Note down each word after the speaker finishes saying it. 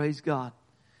Praise God.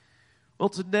 Well,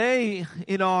 today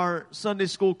in our Sunday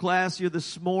school class here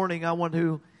this morning, I want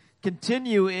to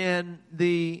continue in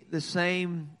the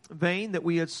same vein that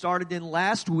we had started in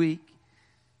last week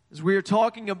as we are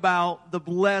talking about the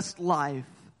blessed life.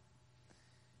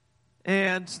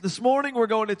 And this morning we're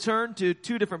going to turn to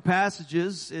two different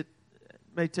passages. It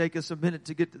may take us a minute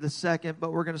to get to the second,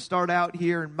 but we're going to start out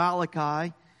here in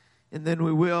Malachi, and then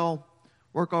we will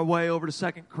work our way over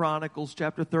to 2 Chronicles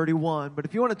chapter 31. But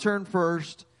if you want to turn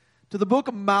first to the book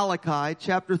of Malachi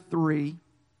chapter 3,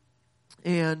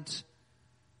 and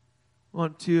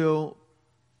want to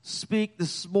speak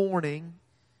this morning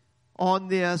on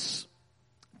this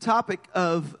topic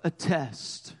of a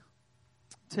test.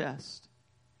 Test.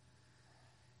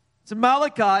 It's in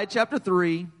Malachi chapter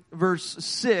 3, verse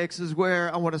 6 is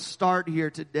where I want to start here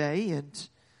today. And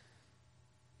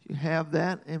if you have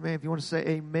that, amen. If you want to say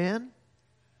amen.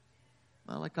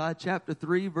 Malachi chapter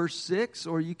 3, verse 6,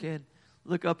 or you can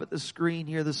look up at the screen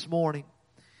here this morning.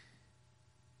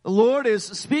 The Lord is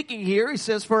speaking here. He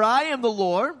says, "For I am the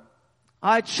Lord,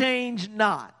 I change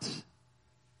not.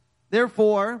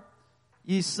 Therefore,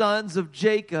 ye sons of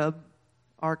Jacob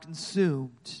are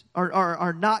consumed,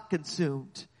 are not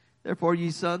consumed. Therefore,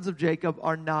 ye sons of Jacob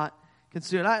are not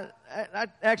consumed." I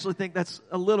actually think that's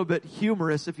a little bit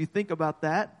humorous if you think about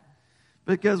that.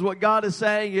 Because what God is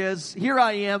saying is, here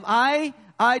I am,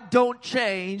 I don't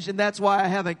change, and that's why I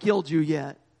haven't killed you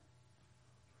yet.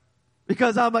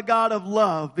 Because I'm a God of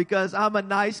love, because I'm a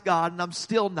nice God, and I'm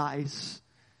still nice.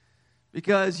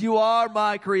 Because you are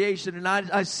my creation, and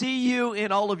I see you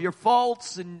in all of your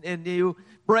faults, and you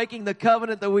breaking the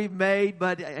covenant that we've made,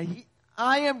 but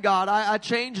I am God, I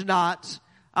change not,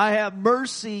 I have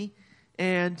mercy,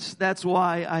 and that's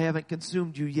why I haven't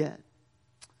consumed you yet.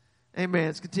 Amen.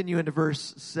 Let's continue into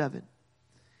verse 7.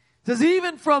 It says,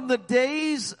 "Even from the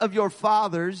days of your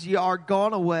fathers, ye are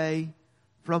gone away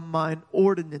from mine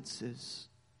ordinances."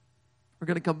 We're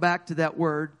going to come back to that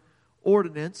word,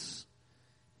 ordinance,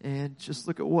 and just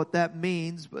look at what that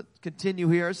means. But continue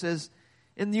here. It says,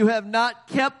 "And you have not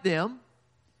kept them.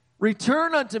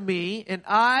 Return unto me, and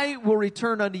I will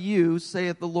return unto you,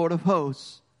 saith the Lord of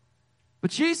hosts.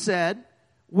 But ye said,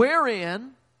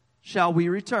 wherein shall we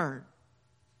return?"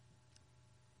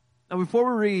 Now,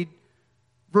 before we read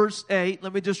verse 8,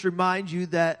 let me just remind you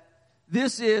that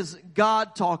this is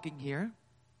God talking here.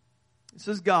 This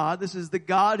is God. This is the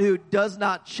God who does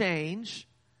not change.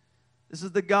 This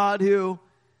is the God who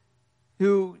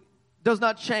does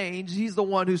not change. He's the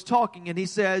one who's talking, and he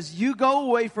says, "You go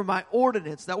away from my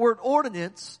ordinance." That word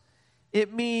ordinance,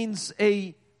 it means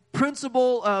a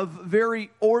principle of very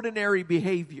ordinary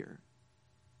behavior.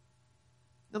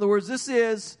 In other words, this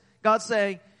is God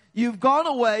saying, you've gone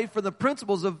away from the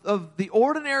principles of the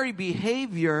ordinary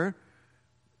behavior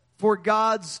for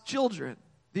God's children.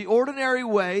 The ordinary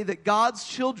way that God's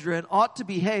children ought to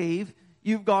behave,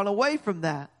 you've gone away from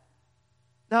that.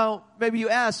 Now, maybe you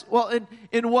ask, well,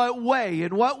 in what way?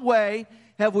 In what way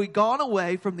have we gone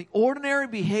away from the ordinary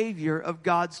behavior of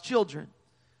God's children?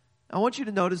 I want you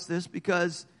to notice this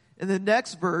because in the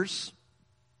next verse,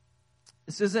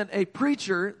 this isn't a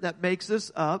preacher that makes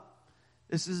this up.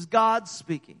 This is God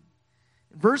speaking.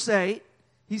 In verse 8,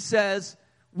 he says,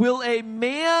 "Will a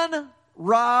man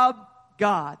rob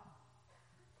God?"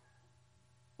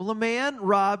 Will a man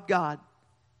rob God?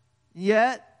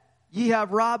 "Yet ye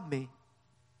have robbed me."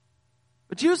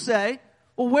 But you say,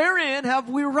 "Well, wherein have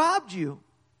we robbed you?"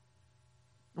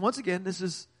 And once again, this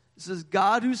is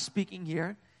God who's speaking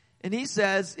here. And he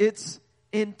says it's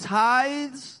in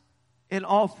tithes and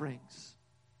offerings.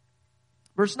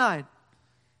 Verse 9.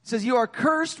 It says, "You are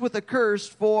cursed with a curse,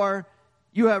 for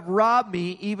you have robbed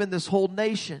me, even this whole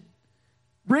nation.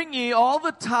 Bring ye all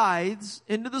the tithes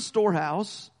into the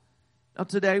storehouse." Now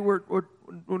today, when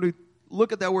we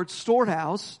look at that word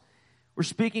storehouse, we're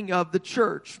speaking of the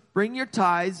church. "Bring your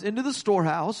tithes into the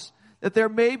storehouse, that there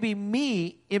may be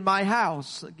meat in my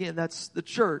house." Again, that's the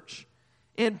church.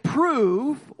 "And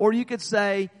prove," or you could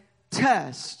say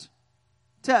test.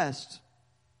 Test.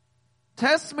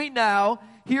 "Test me now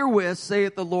herewith,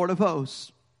 saith the Lord of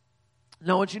hosts."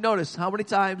 Now, I want you to notice how many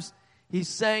times he's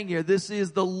saying here, this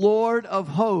is the Lord of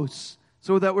hosts.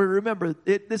 So that we remember,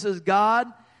 this is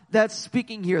God that's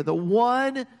speaking here. The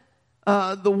one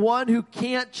who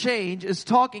can't change is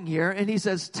talking here. And he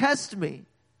says, "Test me.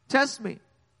 Test me.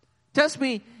 Test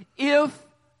me if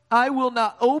I will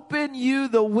not open you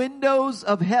the windows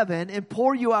of heaven and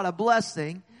pour you out a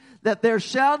blessing, that there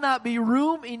shall not be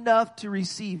room enough to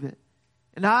receive it.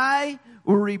 And I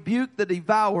will rebuke the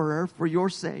devourer for your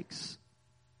sakes."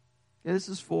 Okay, this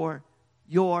is for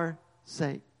your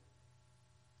sake.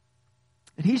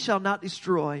 "And he shall not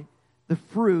destroy the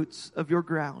fruits of your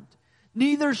ground.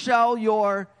 Neither shall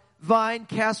your vine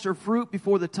cast her fruit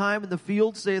before the time in the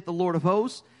field, saith the Lord of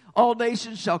hosts. All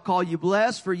nations shall call you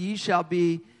blessed, for ye shall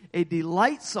be a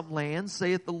delightsome land,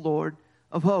 saith the Lord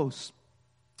of hosts.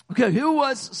 Okay, who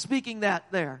was speaking that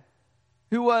there?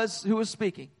 Who was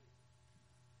speaking?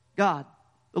 God,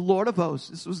 the Lord of hosts.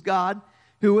 This was God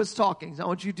who was talking. So I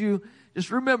want you to just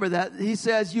remember that. He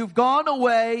says, you've gone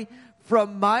away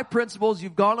from my principles.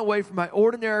 You've gone away from my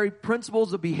ordinary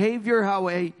principles of behavior, how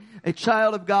a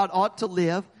child of God ought to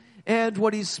live. And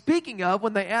what he's speaking of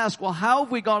when they ask, well, how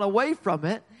have we gone away from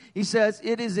it? He says,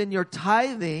 it is in your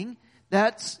tithing.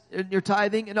 That's in your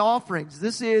tithing and offerings.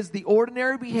 This is the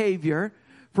ordinary behavior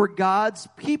for God's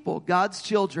people, God's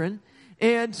children.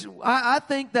 And I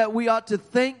think that we ought to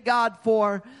thank God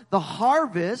for the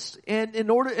harvest and in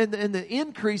the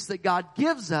increase that God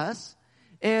gives us.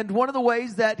 And one of the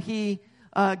ways that He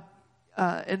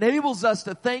enables us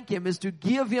to thank Him is to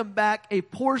give Him back a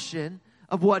portion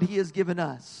of what He has given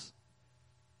us.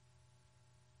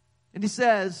 And He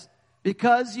says,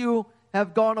 because you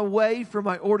have gone away from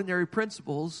my ordinary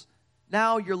principles,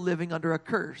 now you're living under a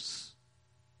curse.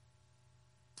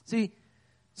 See,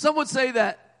 some would say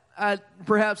that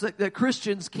perhaps that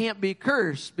Christians can't be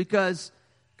cursed because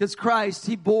Christ,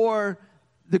 He bore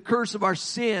the curse of our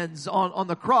sins on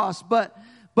the cross. But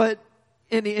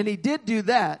He did do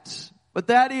that. But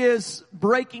that is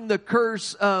breaking the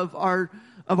curse of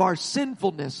our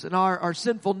sinfulness and our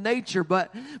sinful nature.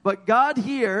 But God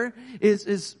here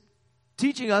is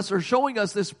teaching us or showing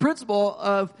us this principle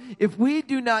of if we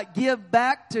do not give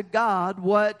back to God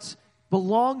what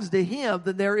belongs to Him,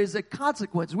 then there is a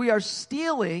consequence. We are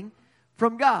stealing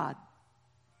from God.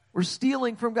 We're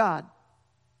stealing from God.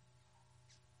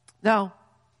 Now,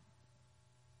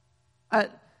 I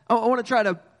want to try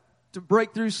to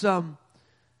break through some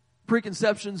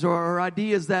preconceptions or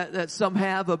ideas that some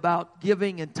have about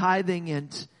giving and tithing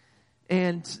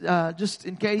and just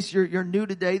in case you're new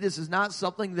today, this is not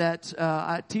something that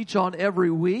I teach on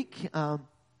every week.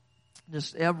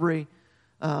 Just every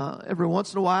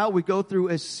once in a while, we go through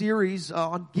a series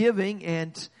on giving,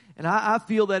 and I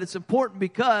feel that it's important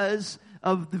because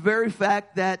of the very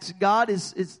fact that God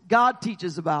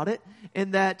teaches about it,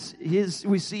 and that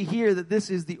we see here that this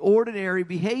is the ordinary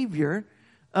behavior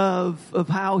of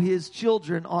how His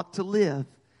children ought to live.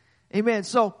 Amen.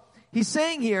 So He's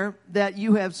saying here that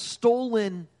you have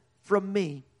stolen from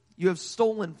me. You have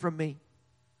stolen from me.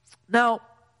 Now,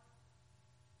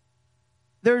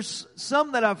 there's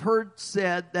some that I've heard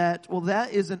said that, well,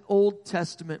 that is an Old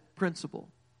Testament principle.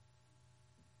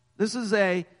 This is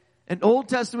an Old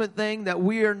Testament thing that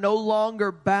we are no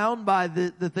longer bound by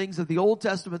the things of the Old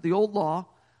Testament, the old law,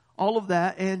 all of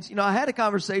that. And, I had a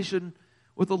conversation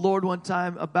with the Lord one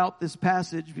time about this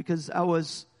passage because I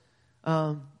was,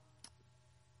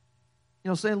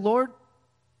 saying, Lord,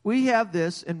 we have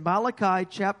this in Malachi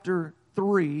chapter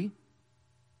 3.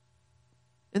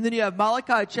 And then you have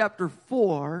Malachi chapter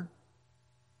 4.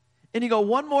 And you go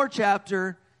one more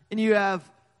chapter and you have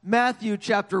Matthew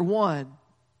chapter 1.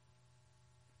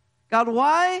 God,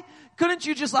 why couldn't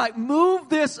you just move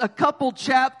this a couple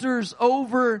chapters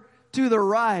over to the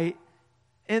right?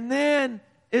 And then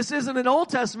this isn't an Old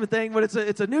Testament thing, but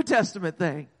it's a New Testament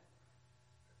thing.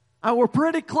 We're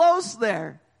pretty close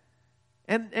there.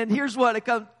 And here's what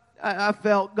I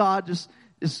felt God just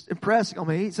impressing on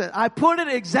me. He said, I put it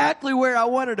exactly where I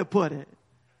wanted to put it.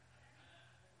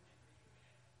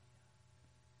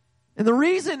 And the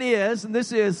reason is, and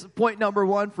this is point number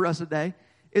 1 for us today,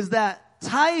 is that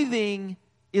tithing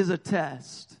is a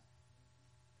test.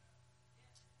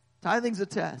 Tithing's a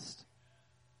test.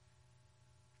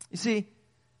 You see,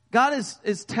 God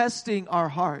is testing our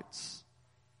hearts.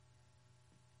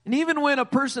 And even when a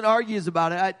person argues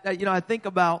about it, I think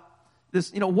about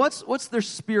this, what's their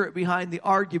spirit behind the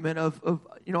argument of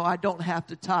I don't have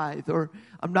to tithe or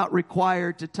I'm not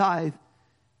required to tithe.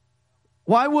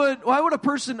 Why would a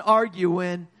person argue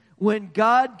when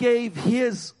God gave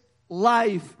His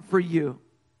life for you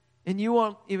and you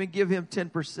won't even give Him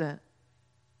 10%?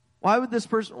 Why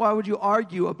would you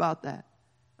argue about that?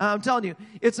 I'm telling you,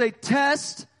 it's a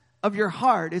test of your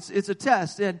heart. It's a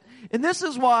test. And this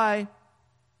is why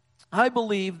I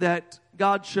believe that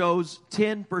God chose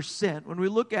 10%. When we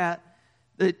look at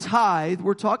the tithe,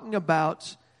 we're talking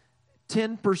about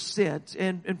 10%.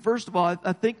 And first of all,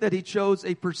 I think that He chose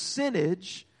a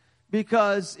percentage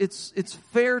because it's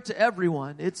fair to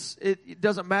everyone. It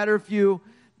doesn't matter if you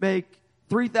make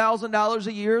 $3,000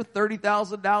 a year,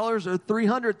 $30,000, or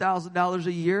 $300,000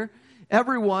 a year.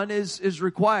 Everyone is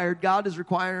required. God is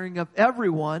requiring of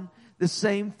everyone the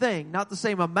same thing. Not the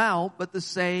same amount, but the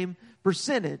same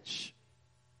percentage.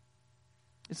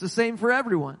 It's the same for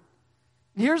everyone.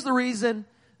 Here's the reason,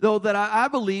 though, that I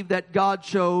believe that God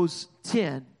chose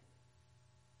 10.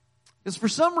 Because for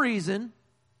some reason,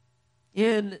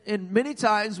 in many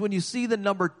times when you see the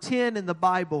number 10 in the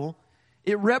Bible,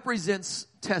 it represents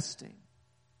testing.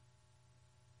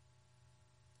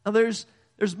 Now there's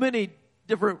many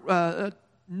different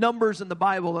numbers in the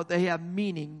Bible that they have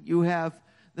meaning. You have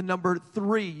the number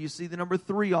 3, you see the number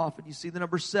 3 often. You see the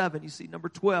number 7, you see number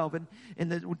 12.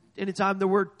 And anytime the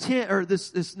word 10, or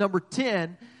this number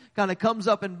 10 kind of comes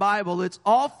up in Bible, it's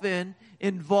often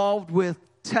involved with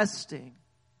testing.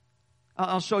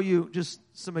 I'll show you just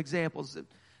some examples.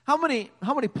 How many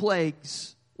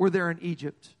plagues were there in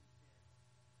Egypt?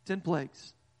 10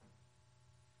 plagues.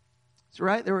 That's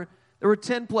right. There were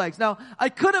 10 plagues. Now, I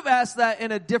could have asked that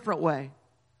in a different way.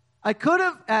 I could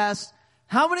have asked,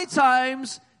 how many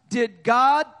times did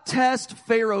God test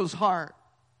Pharaoh's heart?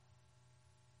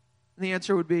 And the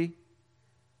answer would be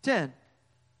 10.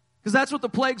 Because that's what the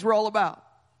plagues were all about.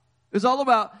 It was all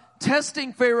about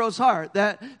testing Pharaoh's heart.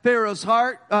 That Pharaoh's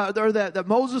heart, or that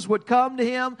Moses would come to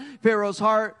him. Pharaoh's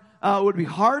heart would be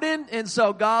hardened, and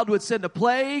so God would send a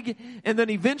plague. And then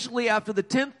eventually, after the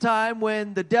 10th time,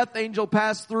 when the death angel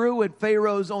passed through and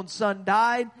Pharaoh's own son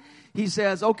died, he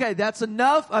says, okay, that's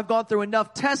enough. I've gone through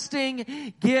enough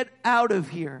testing. Get out of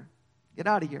here. Get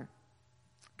out of here.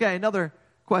 Okay, another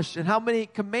question. How many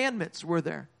commandments were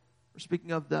there? We're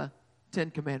speaking of the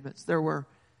 10 commandments. There were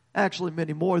actually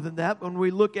many more than that. When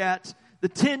we look at the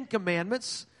 10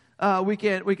 commandments, we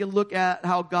can look at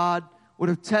how God would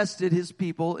have tested his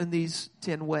people in these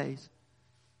 10 ways.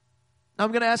 Now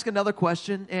I'm going to ask another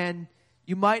question, and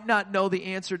you might not know the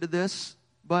answer to this,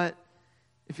 but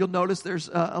if you'll notice, there's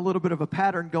a little bit of a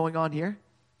pattern going on here.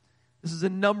 This is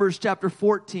in Numbers chapter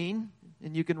 14,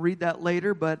 and you can read that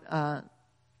later, but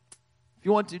if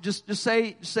you want to, just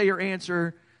say your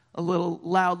answer a little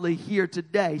loudly here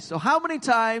today. So how many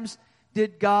times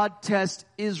did God test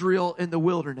Israel in the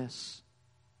wilderness?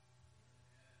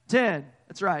 10.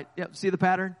 That's right. Yep. See the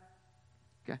pattern?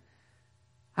 Okay.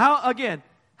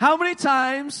 How many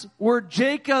times were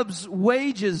Jacob's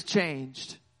wages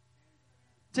changed?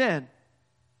 10.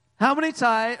 How many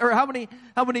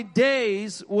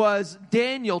days was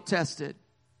Daniel tested?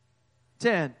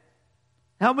 10.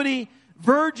 How many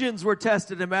virgins were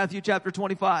tested in Matthew chapter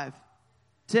 25?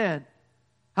 10.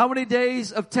 How many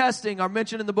days of testing are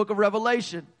mentioned in the book of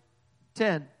Revelation?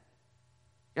 10.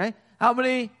 Okay? How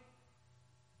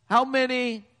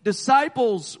many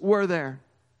disciples were there?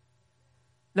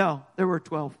 No, there were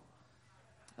 12.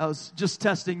 I was just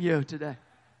testing you today.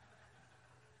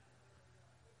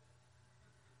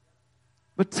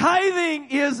 But tithing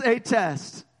is a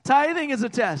test. Tithing is a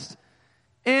test.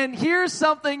 And here's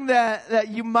something that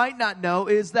you might not know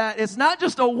is that it's not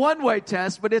just a one-way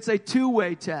test, but it's a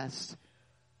two-way test.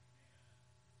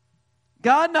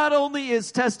 God not only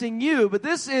is testing you, but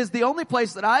this is the only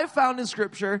place that I've found in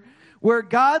Scripture where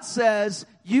God says,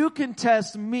 you can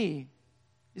test me.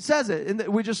 He says it. And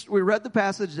we read the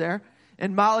passage there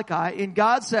in Malachi, and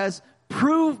God says,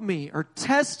 prove me or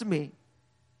test me.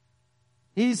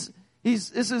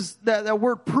 This is that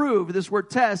word prove, this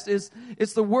word test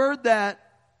it's the word that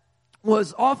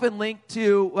was often linked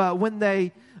to when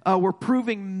they were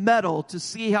proving metal to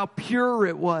see how pure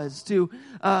it was.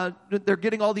 They're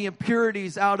getting all the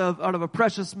impurities out of a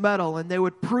precious metal, and they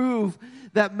would prove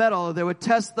that metal. They would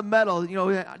test the metal.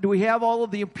 Do we have all of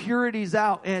the impurities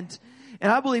out? And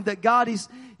I believe that God,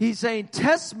 He's saying,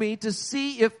 test me to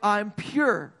see if I'm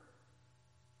pure.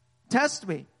 Test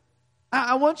me.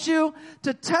 I want you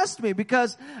to test me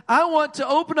because I want to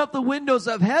open up the windows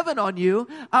of heaven on you.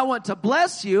 I want to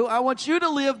bless you. I want you to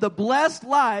live the blessed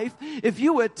life. If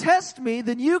you would test me,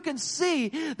 then you can see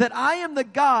that I am the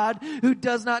God who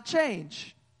does not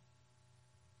change.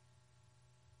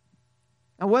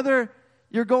 And whether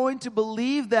you're going to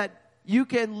believe that you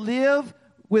can live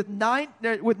with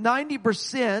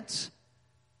 90%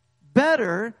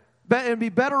 better and be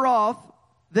better off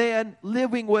than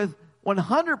living with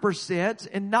 100%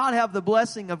 and not have the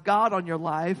blessing of God on your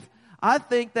life, I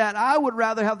think that I would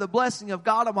rather have the blessing of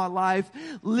God on my life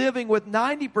living with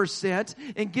 90%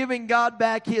 and giving God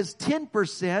back His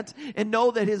 10% and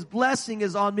know that His blessing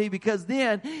is on me, because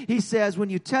then He says, when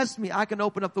you test me, I can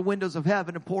open up the windows of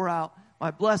heaven and pour out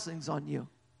my blessings on you.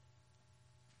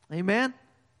 Amen?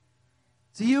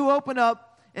 So you open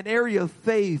up an area of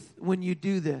faith when you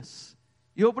do this.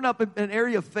 You open up an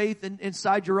area of faith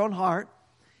inside your own heart.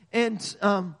 And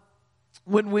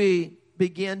when we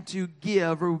begin to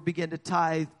give or we begin to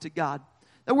tithe to God.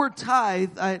 The word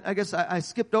tithe, I guess I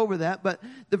skipped over that, but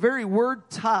the very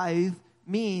word tithe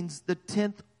means the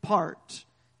 10th part.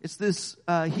 It's this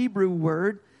Hebrew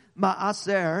word,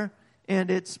 ma'aser,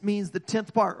 and it means the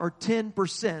 10th part, or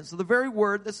 10%. So the very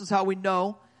word, this is how we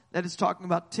know that it's talking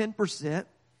about 10%,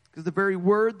 because the very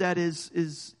word that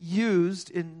is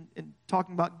used in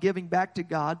talking about giving back to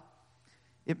God,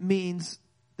 it means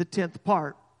the 10th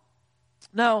part.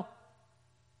 Now,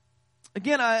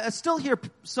 again, I still hear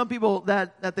some people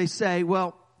that they say,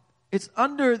 well, it's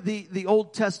under the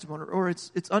Old Testament, or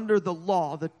it's under the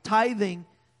law. The tithing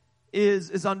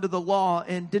is under the law,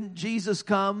 and didn't Jesus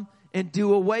come and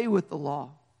do away with the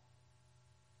law?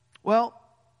 Well,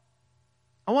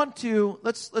 I want to,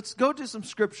 let's go to some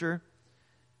scripture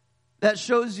that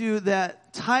shows you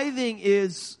that tithing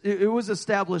it was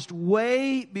established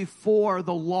way before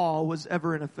the law was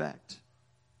ever in effect.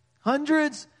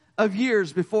 Hundreds of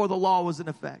years before the law was in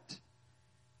effect.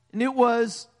 And it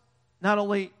was not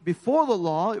only before the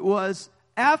law, it was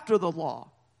after the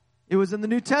law. It was in the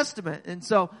New Testament. And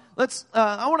so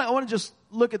I want to just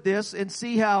look at this and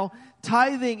see how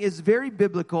tithing is very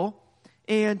biblical,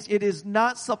 and it is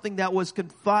not something that was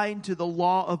confined to the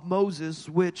law of Moses,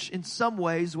 which in some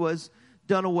ways was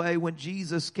done away when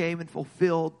Jesus came and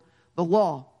fulfilled the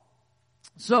law.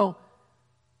 So,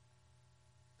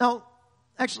 now,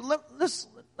 actually,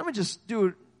 let me just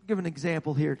give an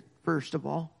example here first of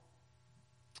all.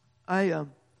 I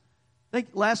think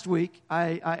last week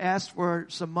I asked for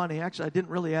some money. Actually, I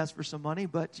didn't really ask for some money,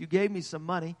 but you gave me some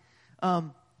money.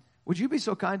 Would you be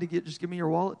so kind to just give me your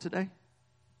wallet today?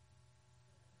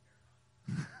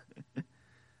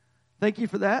 Thank you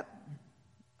for that.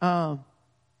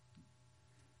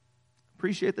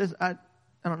 Appreciate this. I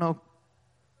don't know.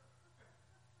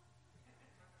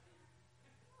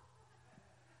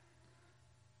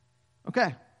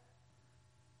 Okay.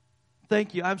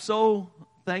 Thank you. I'm so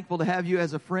thankful to have you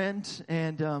as a friend,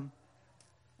 and I'm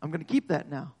going to keep that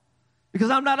now,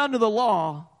 because I'm not under the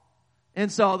law,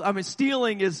 and so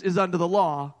stealing is under the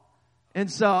law,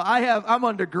 and so I'm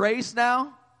under grace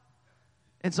now,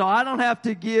 and so I don't have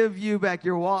to give you back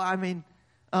your wallet.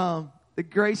 The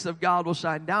grace of God will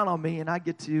shine down on me, and I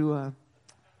get to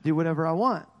do whatever I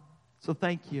want. So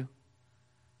thank you.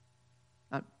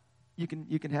 You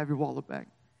can have your wallet back,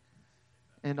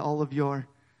 and all of your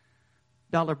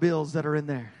dollar bills that are in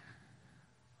there.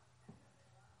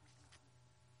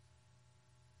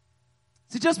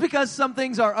 See, just because some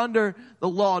things are under the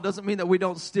law doesn't mean that we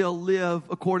don't still live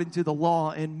according to the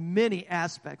law in many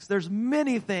aspects. There's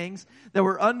many things that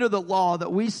were under the law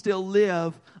that we still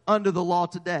live under the law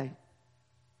today.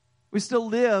 We still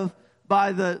live by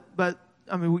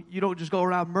you don't just go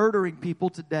around murdering people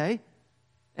today,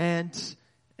 and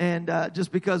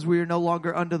just because we are no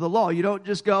longer under the law. You don't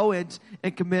just go and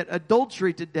commit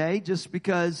adultery today just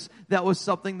because that was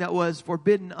something that was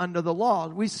forbidden under the law.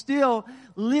 We still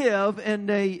live in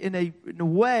a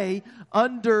way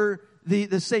under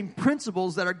the same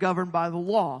principles that are governed by the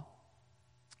law.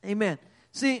 Amen.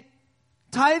 See,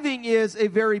 tithing is a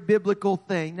very biblical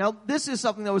thing. Now, this is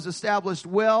something that was established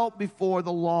well before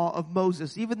the law of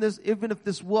Moses. Even if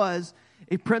this was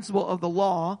a principle of the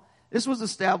law, this was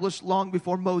established long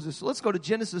before Moses. So let's go to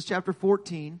Genesis chapter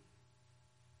 14.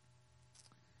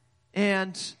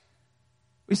 And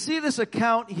we see this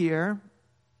account here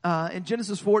in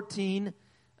Genesis 14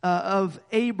 of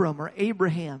Abram or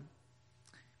Abraham.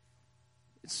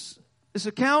 It's this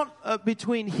account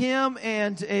between him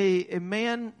and a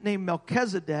man named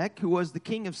Melchizedek, who was the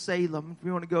king of Salem. If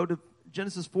you want to go to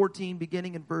Genesis 14,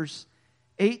 beginning in verse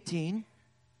 18,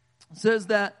 it says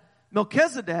that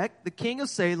Melchizedek, the king of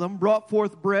Salem, brought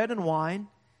forth bread and wine,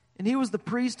 and he was the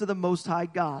priest of the Most High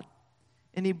God.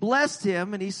 And he blessed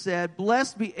him, and he said,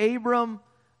 "Blessed be Abram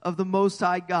of the Most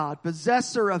High God,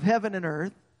 possessor of heaven and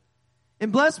earth.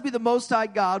 And blessed be the Most High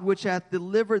God, which hath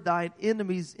delivered thine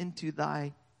enemies into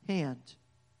thy hand."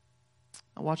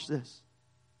 Now watch this.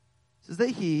 It says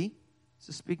that he,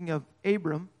 so speaking of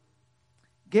Abram,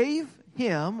 gave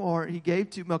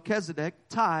to Melchizedek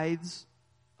tithes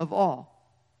of all.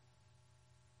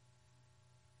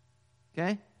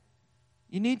 Okay?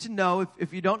 You need to know,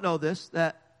 if you don't know this,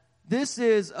 that this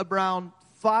is around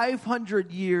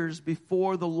 500 years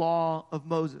before the law of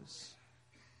Moses.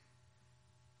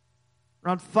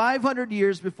 Around 500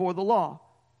 years before the law.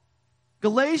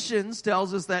 Galatians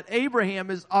tells us that Abraham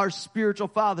is our spiritual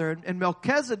father, and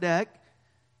Melchizedek,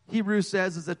 Hebrews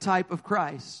says, is a type of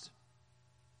Christ.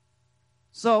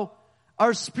 So,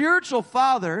 our spiritual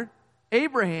father,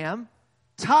 Abraham,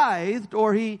 tithed,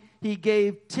 or he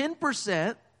gave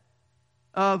 10%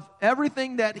 of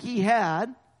everything that he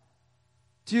had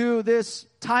to this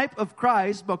type of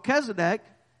Christ, Melchizedek,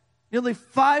 nearly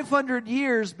 500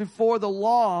 years before the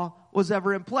law was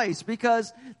ever in place,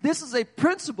 because this is a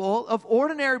principle of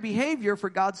ordinary behavior for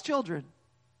God's children.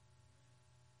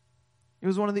 It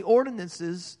was one of the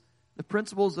ordinances, the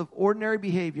principles of ordinary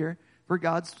behavior for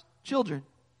God's children.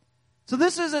 So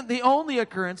this isn't the only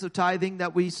occurrence of tithing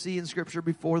that we see in Scripture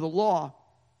before the law.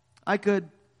 I could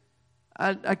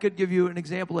give you an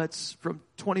example that's from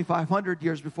 2,500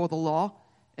 years before the law,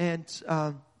 and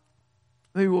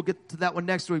maybe we'll get to that one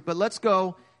next week. But let's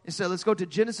go to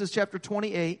Genesis chapter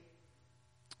 28,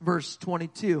 verse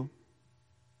 22.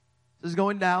 This is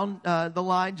going down the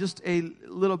line just a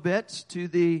little bit to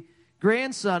the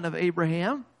grandson of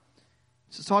Abraham.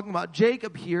 This is talking about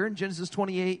Jacob here in Genesis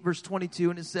 28, verse 22,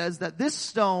 and it says that this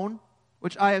stone,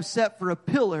 which I have set for a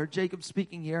pillar, Jacob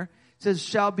speaking here, says,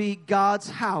 shall be God's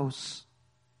house.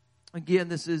 Again,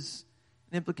 this is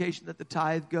an implication that the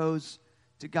tithe goes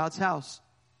to God's house.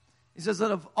 He says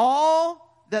that of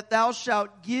all that thou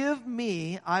shalt give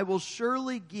me, I will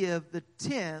surely give the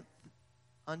 10th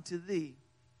unto thee.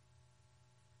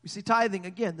 We see tithing,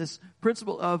 again, this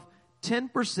principle of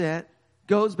 10%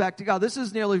 goes back to God. This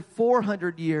is nearly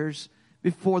 400 years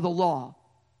before the law.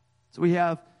 So we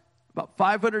have about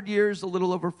 500 years, a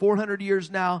little over 400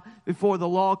 years now before the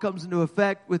law comes into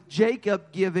effect, with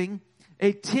Jacob giving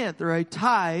a tenth or a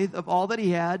tithe of all that he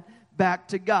had back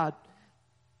to God.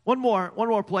 One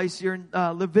more place here in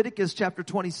Leviticus chapter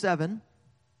 27.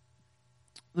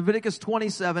 Leviticus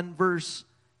 27 verse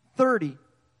 30.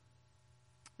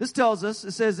 This tells us,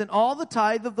 it says, in all the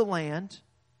tithe of the land,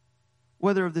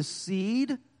 whether of the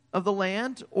seed of the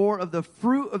land or of the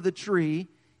fruit of the tree,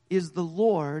 is the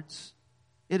Lord's.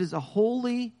 It is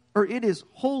holy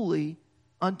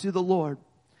unto the Lord.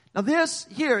 Now this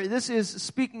is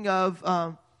speaking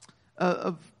of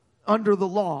under the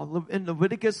law. In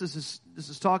Leviticus, this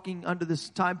is talking under this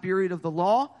time period of the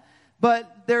law.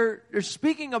 But they're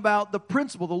speaking about the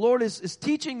principle. The Lord is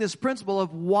teaching this principle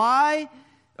of why,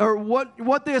 or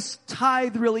what this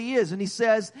tithe really is. And he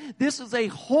says, this is a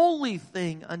holy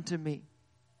thing unto me.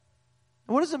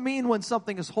 And what does it mean when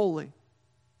something is holy?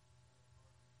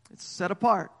 It's set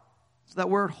apart. So that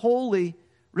word holy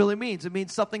really means, it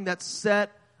means something that's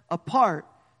set apart.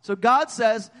 So God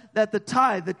says that the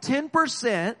tithe, the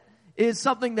 10%, is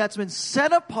something that's been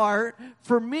set apart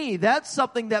for me. That's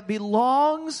something that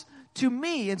belongs to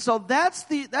me. And so that's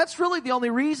really the only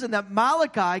reason that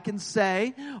Malachi can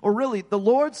say, or really the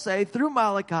Lord say through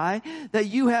Malachi, that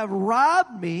you have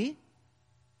robbed me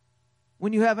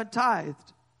when you haven't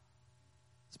tithed.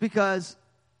 It's because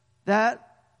that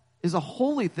is a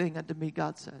holy thing unto me,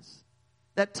 God says.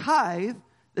 That tithe,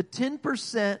 the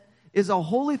 10%, is a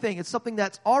holy thing. It's something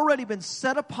that's already been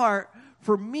set apart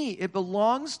for me. It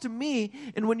belongs to me.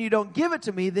 And when you don't give it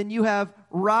to me, then you have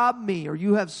robbed me, or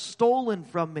you have stolen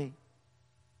from me.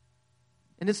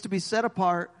 And it's to be set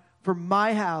apart for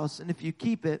my house. And if you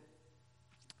keep it,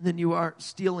 then you are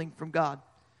stealing from God.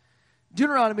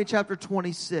 Deuteronomy chapter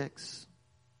 26.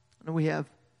 I know we have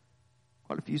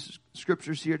quite a few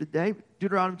scriptures here today.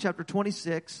 Deuteronomy chapter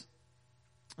 26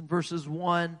 and verses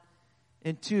 1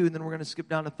 and 2. And then we're going to skip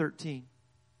down to 13.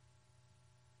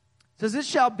 It says, it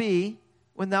shall be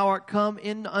when thou art come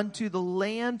in unto the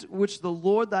land which the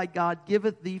Lord thy God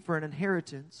giveth thee for an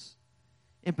inheritance,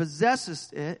 and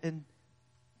possessest it, and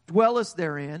dwellest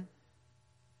therein,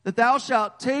 that thou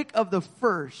shalt take of the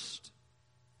first.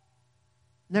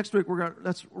 Next week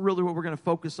that's really what we're going to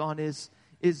focus on, is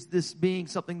this being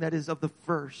something that is of the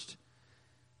first.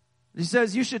 He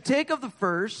says, you should take of the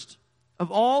first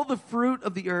of all the fruit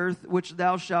of the earth which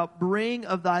thou shalt bring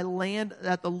of thy land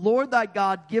that the Lord thy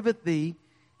God giveth thee,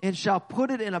 and shall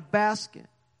put it in a basket.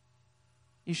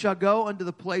 You shall go unto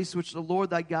the place which the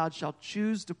Lord thy God shall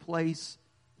choose to place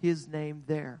his name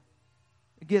there.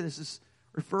 Again, this is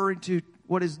referring to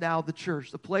what is now the church,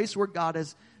 the place where God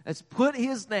has put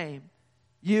his name.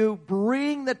 You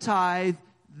bring the tithe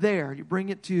there. You bring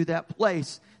it to that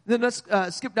place. Then let's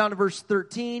skip down to verse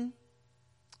 13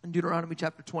 in Deuteronomy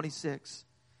chapter 26.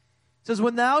 It says,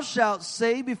 when thou shalt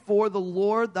say before the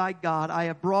Lord thy God, I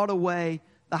have brought away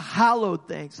the hallowed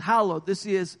things. Hallowed, this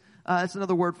is, that's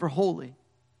another word for holy.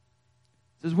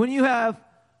 It says, when you have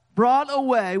brought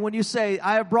away, when you say,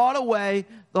 I have brought away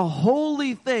the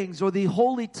holy things, or the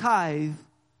holy tithe.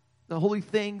 The holy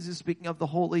things is speaking of the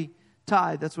holy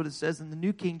tithe. That's what it says in the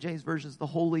New King James Version, is the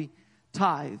holy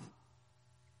tithe.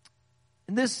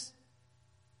 And this,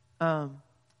 I'll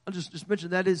just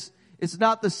mention that it's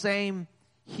not the same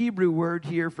Hebrew word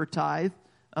here for tithe.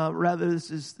 Rather,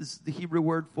 this is the Hebrew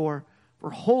word for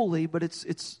holy, but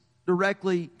it's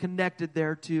directly connected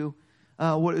there to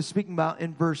what it was speaking about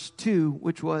in verse 2,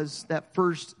 which was that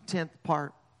first 10th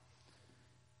part.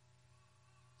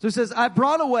 So it says, I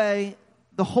brought away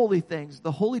the holy things,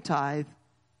 the holy tithe,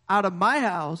 out of my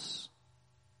house,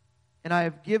 and I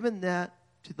have given that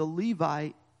to the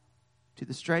Levite, to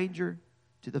the stranger,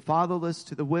 to the fatherless,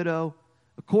 to the widow,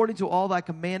 according to all thy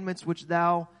commandments which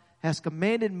thou hast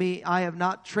commanded me. I have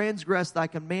not transgressed thy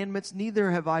commandments,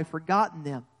 neither have I forgotten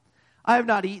them. I have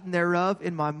not eaten thereof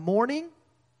in my mourning.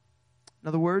 In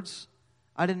other words,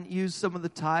 I didn't use some of the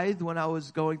tithe when I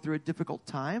was going through a difficult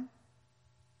time.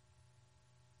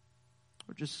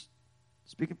 We're just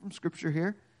speaking from Scripture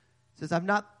here. It says, I've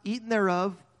not eaten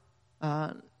thereof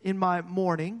in my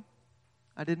mourning.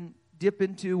 I didn't dip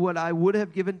into what I would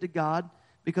have given to God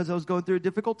because I was going through a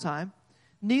difficult time.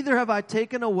 Neither have I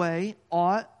taken away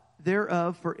aught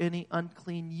thereof for any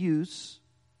unclean use,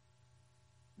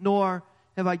 nor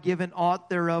have I given aught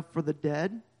thereof for the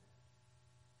dead.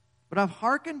 But I've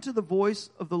hearkened to the voice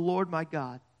of the Lord my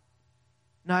God,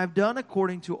 and I have done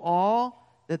according to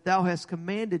all that thou hast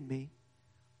commanded me.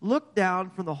 Look down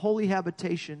from the holy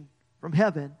habitation from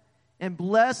heaven, and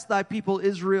bless thy people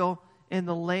Israel and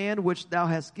the land which thou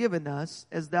hast given us,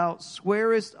 as thou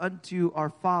swearest unto our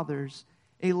fathers,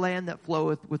 a land that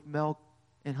floweth with milk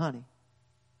and honey.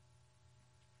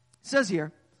 It says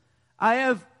here, I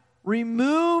have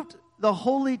removed the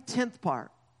holy tenth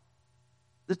part,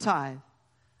 the tithe.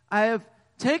 I have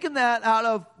taken that out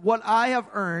of what I have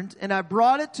earned, and I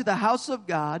brought it to the house of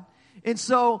God. And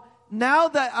so now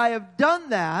that I have done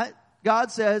that,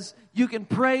 God says, you can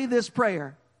pray this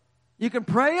prayer. You can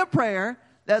pray a prayer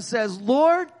that says,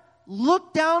 Lord,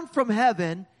 look down from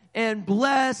heaven and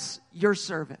bless your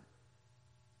servant.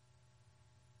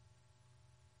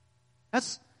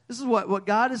 This is what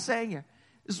God is saying here.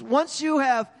 Is once you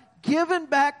have given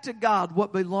back to God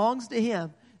what belongs to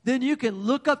Him, then you can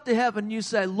look up to heaven and you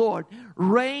say, Lord,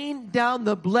 rain down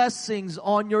the blessings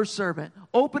on your servant.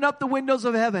 Open up the windows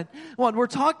of heaven. We're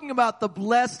talking about the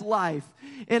blessed life.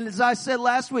 And as I said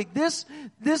last week, this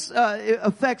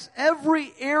affects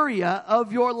every area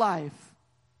of your life.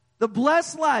 The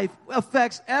blessed life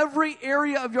affects every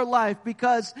area of your life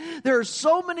because there are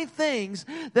so many things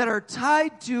that are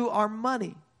tied to our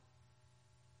money.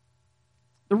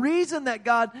 The reason that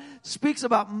God speaks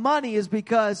about money is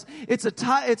because it's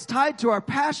tied to our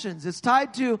passions. It's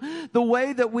tied to the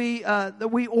way that we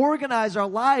organize our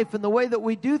life and the way that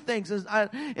we do things.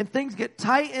 And things get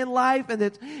tight in life, and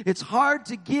it's hard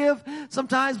to give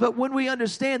sometimes. But when we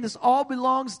understand this all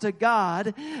belongs to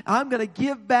God, I'm going to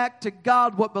give back to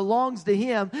God what belongs to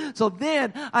Him. So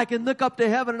then I can look up to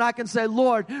heaven and I can say,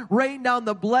 Lord, rain down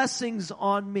the blessings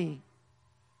on me.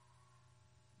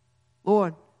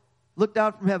 Lord, look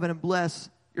down from heaven and bless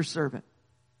your servant.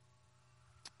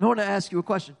 I want to ask you a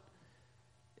question.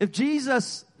 If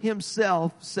Jesus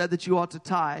Himself said that you ought to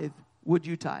tithe, would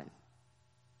you tithe?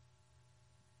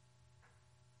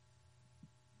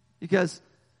 Because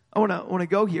I want to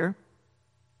go here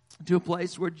to a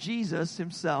place where Jesus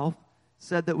Himself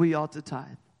said that we ought to tithe.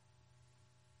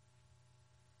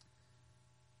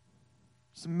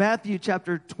 So Matthew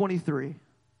chapter 23.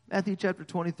 Matthew chapter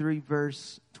 23,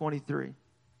 verse 23.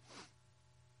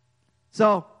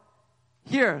 So,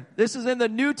 here, this is in the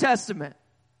New Testament,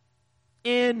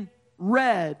 in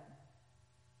red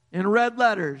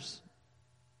letters.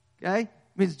 Okay? It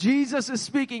means Jesus is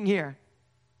speaking here.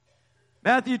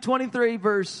 Matthew 23,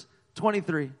 verse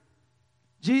 23.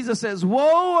 Jesus says,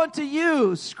 Woe unto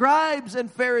you, scribes and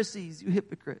Pharisees, you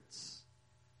hypocrites!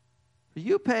 For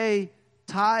you pay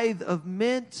tithe of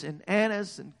mint and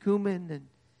anise and cumin, and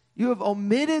you have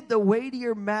omitted the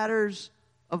weightier matters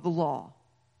of the law.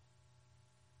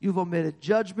 You've omitted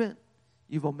judgment.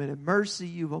 You've omitted mercy.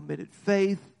 You've omitted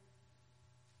faith.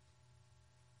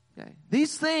 Okay.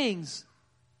 These things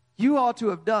you ought to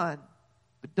have done,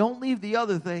 but don't leave the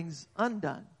other things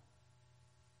undone.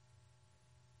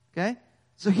 Okay?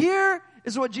 So here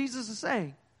is what Jesus is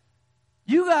saying.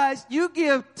 You guys, you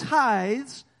give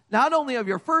tithes, not only of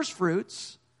your first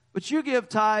fruits, but you give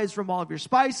tithes from all of your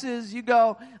spices. You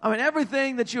go,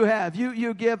 everything that you have,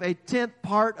 you give a tenth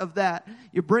part of that.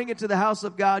 You bring it to the house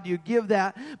of God, you give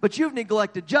that. But you've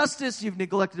neglected justice, you've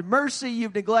neglected mercy,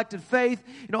 you've neglected faith,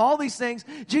 all these things.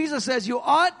 Jesus says you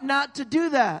ought not to do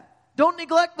that. Don't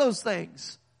neglect those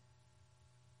things.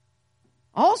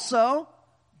 Also,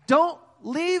 don't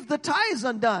leave the tithes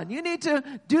undone. You need to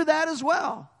do that as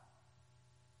well.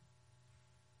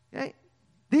 Okay?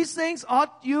 These things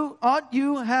ought you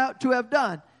have to have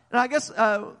done. And I guess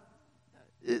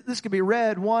this could be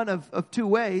read one of two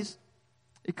ways.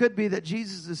 It could be that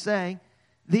Jesus is saying,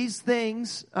 these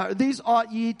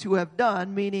ought ye to have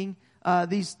done, meaning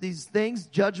these things,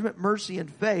 judgment, mercy, and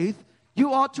faith,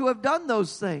 you ought to have done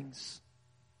those things.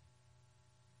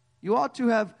 You ought to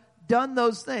have done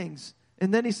those things.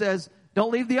 And then He says,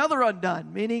 don't leave the other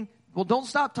undone. Meaning, well, don't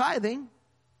stop tithing.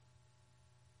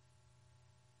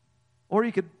 Or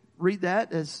you could read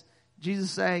that as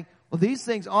Jesus saying, well, these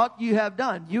things ought you have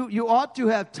done. You ought to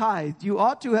have tithed. You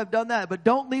ought to have done that, but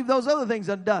don't leave those other things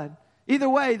undone. Either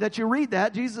way that you read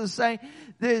that, Jesus is saying,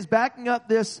 that is backing up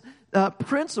this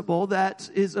principle that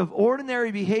is of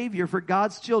ordinary behavior for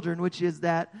God's children, which is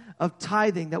that of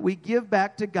tithing, that we give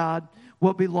back to God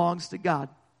what belongs to God.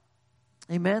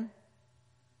 Amen?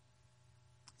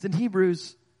 It's in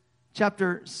Hebrews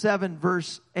chapter 7,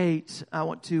 verse 8. I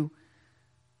want to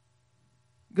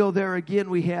go there again.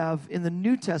 We have in the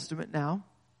New Testament now.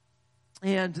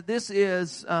 And this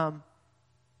is, in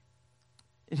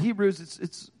Hebrews,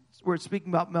 it's where it's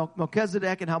speaking about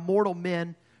Melchizedek and how mortal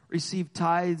men receive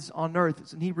tithes on earth.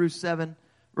 It's in Hebrews 7,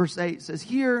 verse 8. It says,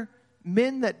 here,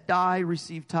 men that die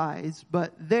receive tithes,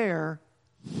 but there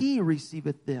he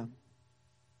receiveth them,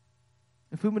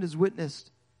 of whom it is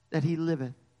witnessed that he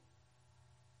liveth.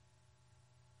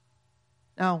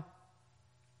 Now,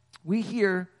 we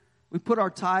put our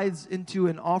tithes into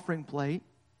an offering plate,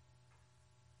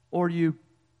 or you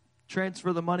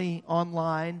transfer the money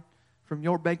online from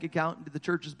your bank account into the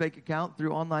church's bank account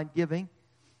through online giving,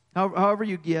 however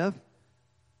you give.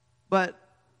 But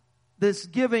this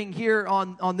giving here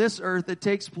on this earth, it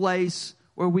takes place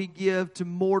where we give to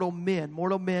mortal men.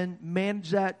 Mortal men manage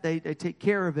that, they take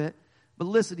care of it. But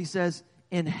listen, he says,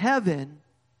 in heaven,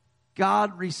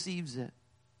 God receives it.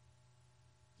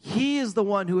 He is the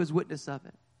one who is witness of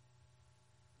it.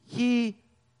 He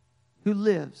who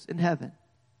lives in heaven.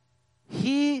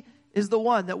 He is the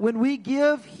one that when we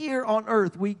give here on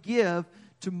earth, we give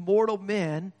to mortal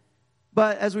men.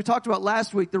 But as we talked about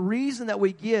last week, the reason that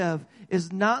we give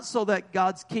is not so that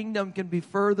God's kingdom can be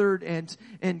furthered and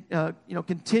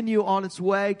continue on its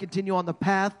way, continue on the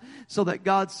path, so that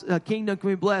God's kingdom can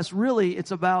be blessed. Really,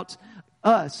 it's about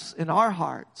us and our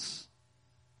hearts.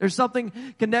 There's something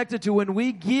connected to when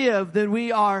we give, then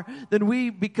we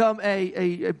become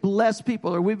a blessed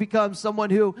people, or we become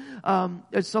someone who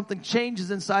something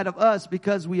changes inside of us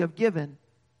because we have given.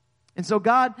 And so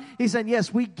God, He's saying,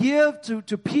 yes, we give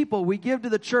to people, we give to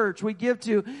the church, we give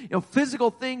to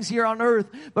physical things here on earth,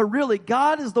 but really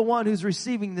God is the one who's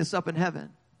receiving this up in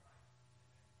heaven.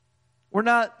 We're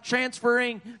not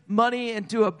transferring money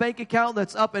into a bank account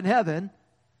that's up in heaven.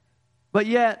 But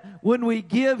yet, when we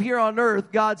give here on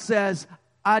earth, God says,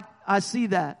 I see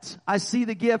that. I see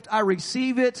the gift. I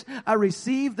receive it. I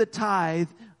receive the tithe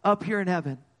up here in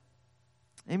heaven.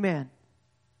 Amen.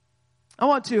 I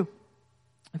want to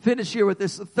finish here with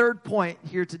this third point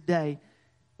here today,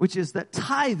 which is that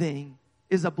tithing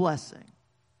is a blessing.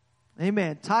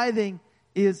 Amen. Tithing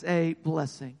is a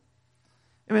blessing.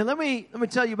 Amen. Let me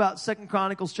tell you about 2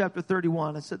 Chronicles chapter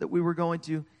 31. I said that we were going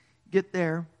to get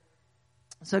there.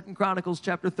 2 Chronicles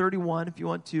chapter 31, if you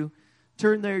want to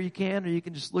turn there, you can, or you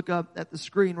can just look up at the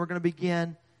screen. We're going to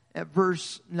begin at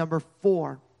verse number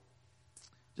 4.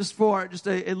 Just for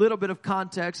a little bit of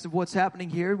context of what's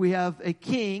happening here, we have a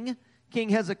king, King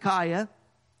Hezekiah,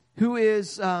 who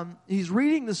is, he's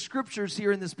reading the scriptures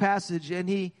here in this passage, and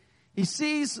he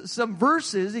sees some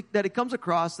verses that he comes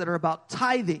across that are about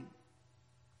tithing.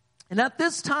 And at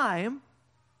this time,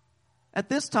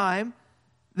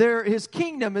 his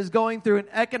kingdom is going through an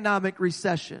economic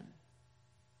recession.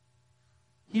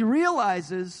 He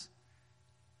realizes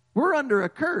we're under a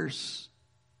curse.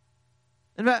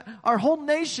 In fact, our whole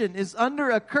nation is under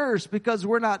a curse because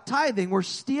we're not tithing. We're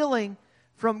stealing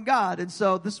from God. And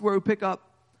so this is where we pick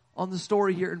up on the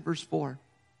story here in verse 4.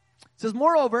 It says,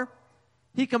 moreover,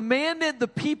 he commanded the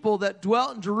people that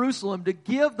dwelt in Jerusalem to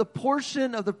give the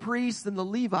portion of the priests and the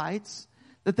Levites,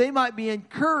 that they might be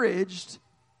encouraged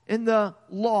in the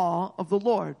law of the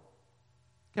Lord.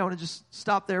 Okay, I want to just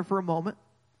stop there for a moment.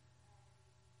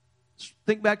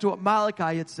 Think back to what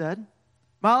Malachi had said.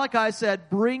 Malachi said,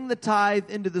 bring the tithe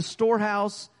into the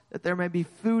storehouse, that there may be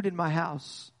food in my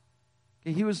house.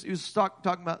 Okay, he was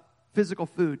talking about physical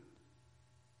food.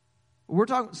 We're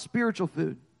talking spiritual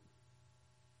food.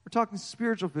 We're talking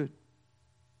spiritual food.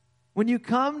 When you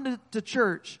come to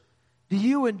church, do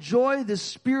you enjoy the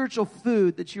spiritual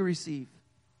food that you receive?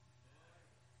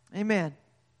 Amen.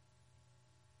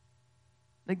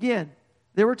 Again,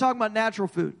 they were talking about natural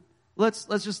food. Let's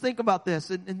just think about this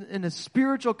in a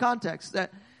spiritual context.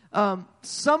 That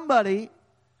somebody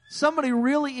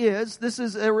really is.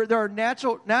 There are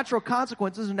natural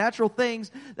consequences and natural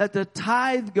things that the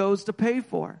tithe goes to pay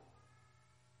for,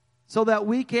 so that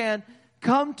we can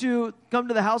come to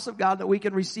the house of God, that we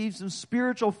can receive some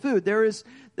spiritual food. There is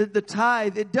the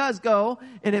tithe. It does go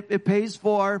and it pays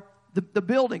for the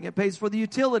building. It pays for the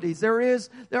utilities.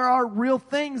 There are real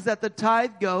things that the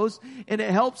tithe goes, and it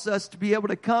helps us to be able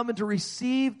to come and to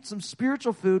receive some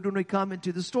spiritual food when we come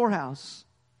into the storehouse.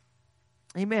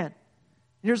 Amen.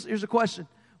 Here's a question.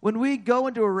 When we go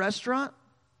into a restaurant,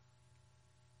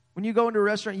 when you go into a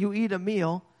restaurant, you eat a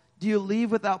meal, do you leave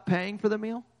without paying for the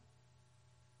meal?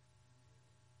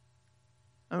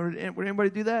 Would anybody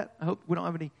do that? I hope we don't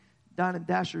have any Dine and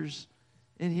Dashers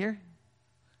in here.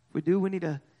 If we do, we need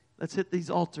to, let's hit these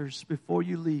altars before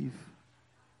you leave.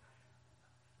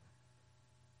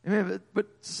 Amen. But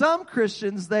some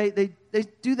Christians, they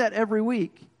do that every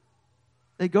week.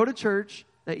 They go to church,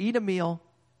 they eat a meal,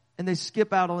 and they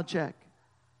skip out on a check.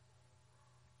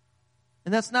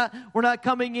 And we're not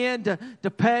coming in to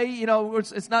pay,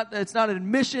 it's not an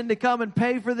admission to come and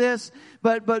pay for this,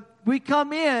 but we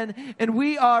come in and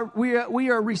we are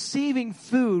receiving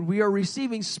food. We are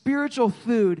receiving spiritual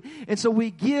food. And so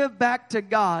we give back to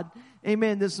God,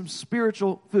 amen, there's some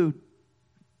spiritual food,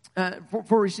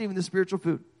 for receiving the spiritual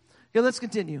food. Okay, let's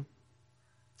continue.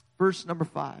 Verse number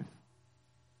 5. I'm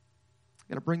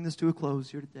going to bring this to a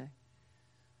close here today.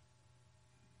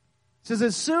 It says,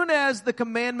 as soon as the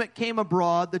commandment came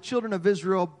abroad, the children of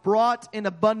Israel brought in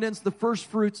abundance the first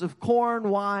fruits of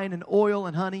corn, wine, and oil,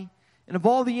 and honey, and of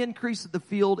all the increase of the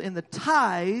field, and the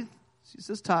tithe, she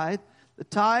says tithe, the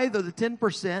tithe or the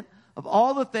 10% of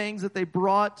all the things that they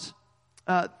brought,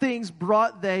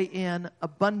 brought they in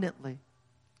abundantly.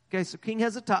 Okay, so King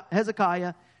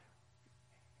Hezekiah,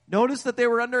 notice that they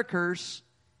were under a curse.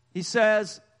 He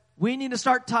says, we need to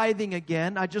start tithing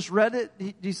again. I just read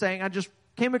it. He's saying, I just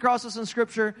came across this in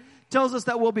Scripture, tells us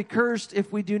that we'll be cursed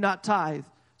if we do not tithe.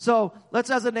 So let's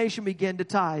as a nation begin to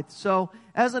tithe. So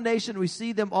as a nation, we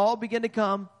see them all begin to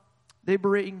come. They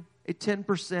bring a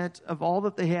 10% of all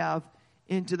that they have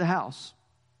into the house.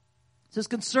 It says,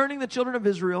 concerning the children of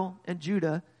Israel and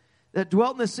Judah that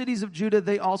dwelt in the cities of Judah,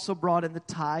 they also brought in the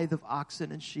tithe of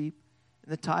oxen and sheep,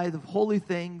 and the tithe of holy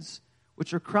things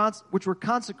which were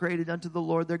consecrated unto the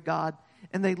Lord their God,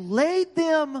 and they laid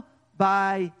them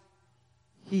by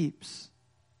heaps.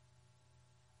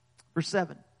 Verse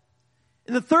 7.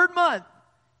 In the 3rd month,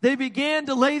 they began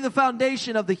to lay the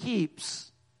foundation of the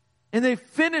heaps, and they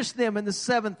finished them in the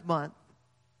 7th month.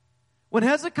 When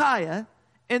Hezekiah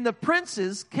and the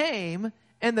princes came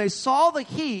and they saw the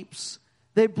heaps,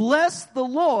 they blessed the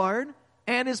Lord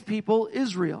and his people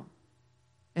Israel.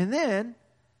 And then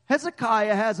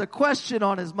Hezekiah has a question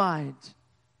on his mind.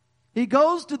 He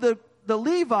goes to the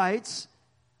Levites,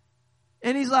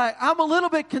 and he's like, I'm a little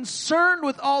bit concerned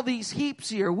with all these heaps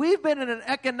here. We've been in an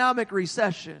economic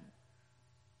recession.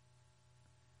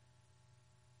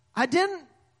 I didn't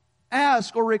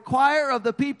ask or require of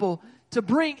the people to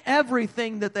bring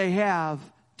everything that they have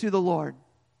to the Lord.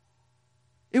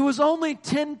 It was only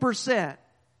 10%.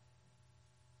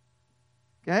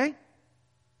 Okay?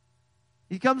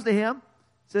 He comes to him,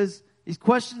 says, he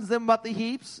questions them about the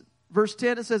heaps. Verse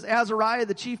 10, it says, Azariah,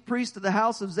 the chief priest of the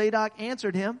house of Zadok,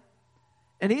 answered him.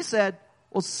 And he said,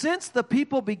 well, since the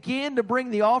people began to bring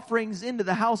the offerings into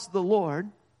the house of the Lord,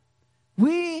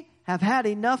 we have had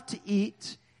enough to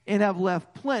eat and have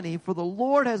left plenty, for the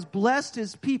Lord has blessed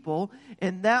his people,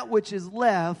 and that which is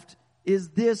left is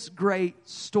this great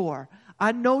store.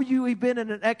 I know you've been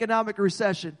in an economic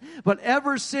recession, but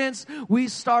ever since we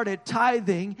started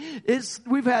tithing,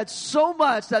 we've had so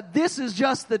much that this is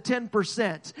just the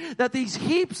 10%. That these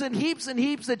heaps and heaps and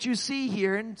heaps that you see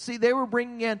here, and see they were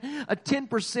bringing in a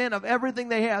 10% of everything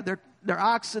they had, their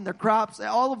oxen, their crops,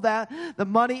 all of that, the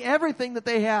money, everything that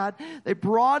they had, they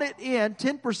brought it in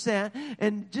 10%,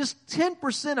 and just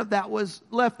 10% of that was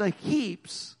left the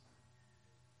heaps.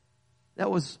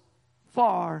 That was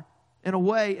far and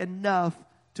away enough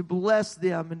to bless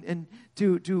them and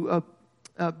to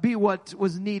be what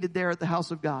was needed there at the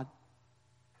house of God.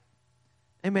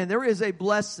 Amen. There is a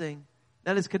blessing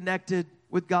that is connected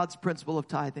with God's principle of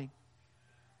tithing.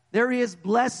 There is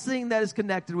blessing that is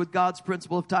connected with God's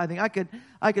principle of tithing. I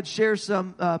could share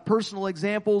some personal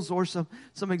examples or some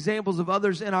examples of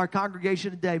others in our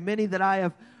congregation today. Many that I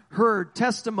have heard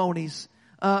testimonies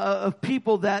of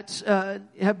people that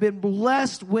have been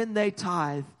blessed when they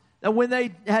tithe. And when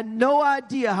they had no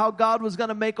idea how God was going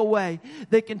to make a way,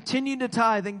 they continued to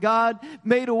tithe, and God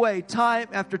made a way time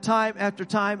after time after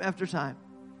time after time.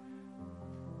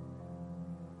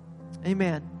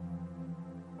 Amen.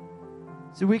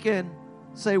 So we can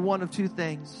say one of two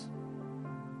things.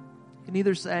 You can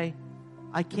either say,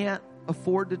 I can't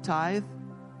afford to tithe,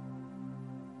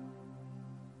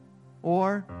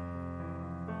 or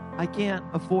I can't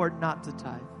afford not to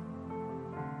tithe.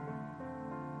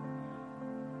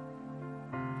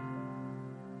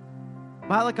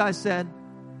 Malachi said,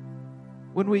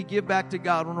 when we give back to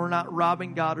God, when we're not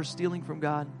robbing God or stealing from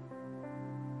God,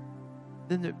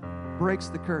 then it breaks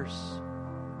the curse.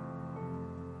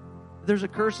 There's a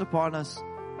curse upon us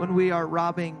when we are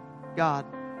robbing God.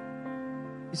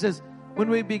 He says, when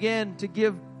we begin to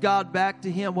give God back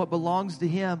to Him, what belongs to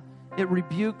Him, it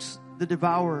rebukes the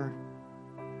devourer.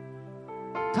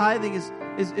 Tithing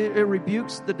it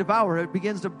rebukes the devourer. It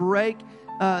begins to break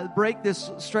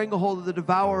this stranglehold that the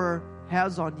devourer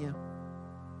has on you.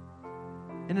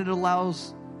 And it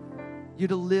allows you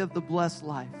to live the blessed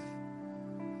life.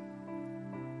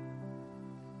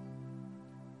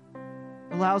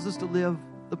 It allows us to live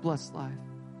the blessed life.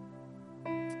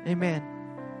 Amen.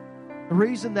 The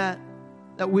reason that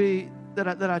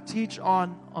I teach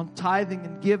on tithing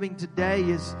and giving today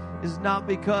is not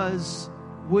because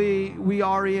we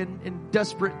are in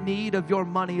desperate need of your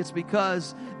money. It's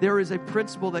because there is a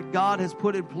principle that God has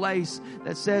put in place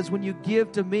that says, when you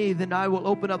give to me, then I will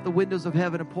open up the windows of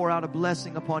heaven and pour out a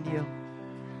blessing upon you.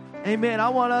 Amen. I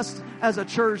want us as a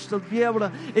church to be able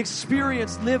to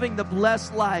experience living the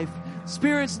blessed life.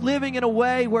 Experience living in a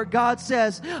way where God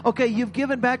says, okay, you've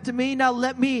given back to me. Now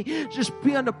let me just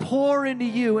begin to pour into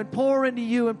you and pour into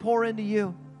you and pour into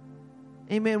you.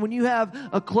 Amen. When you have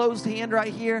a closed hand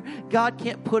right here, God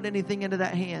can't put anything into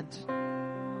that hand.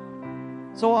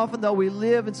 So often, though, we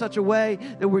live in such a way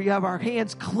that we have our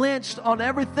hands clenched on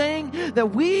everything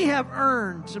that we have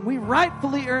earned. And we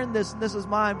rightfully earned this, and this is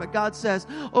mine. But God says,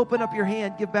 open up your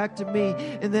hand, give back to me,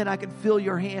 and then I can fill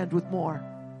your hand with more.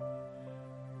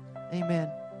 Amen.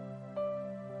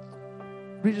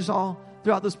 We just all,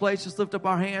 throughout this place, just lift up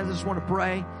our hands. I just want to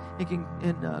pray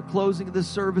in closing of this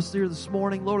service here this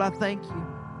morning. Lord, I thank you.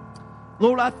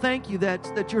 Lord, I thank you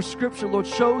that your scripture, Lord,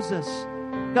 shows us,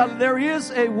 God, there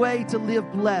is a way to live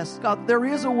blessed. God, there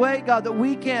is a way, God, that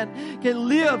we can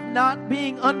live not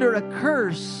being under a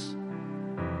curse.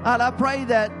 God, I pray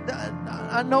that,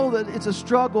 I know that it's a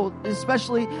struggle,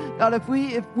 especially, God, if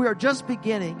we are just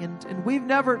beginning and we've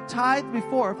never tithed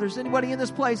before. If there's anybody in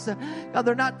this place that, God,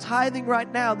 they're not tithing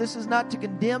right now, this is not to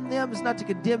condemn them. It's not to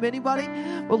condemn anybody.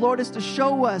 But Lord, it's to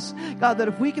show us, God, that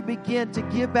if we can begin to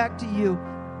give back to you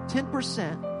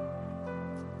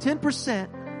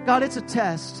 10%, God, it's a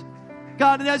test.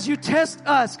 God, and as you test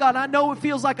us, God, I know it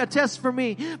feels like a test for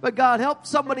me, but God, help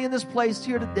somebody in this place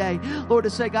here today, Lord, to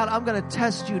say, God, I'm going to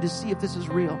test you to see if this is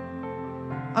real.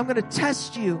 I'm going to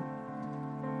test you.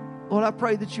 Lord, I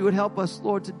pray that you would help us,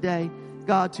 Lord, today,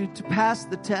 God, to pass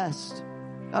the test.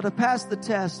 God, to pass the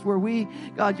test where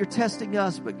God, you're testing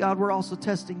us, but God, we're also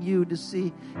testing you to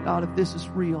see, God, if this is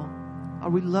real.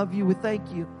 God, we love you. We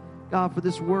thank you, God, for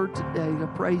this word today. I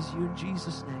praise you in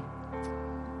Jesus' name.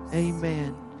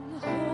 Amen.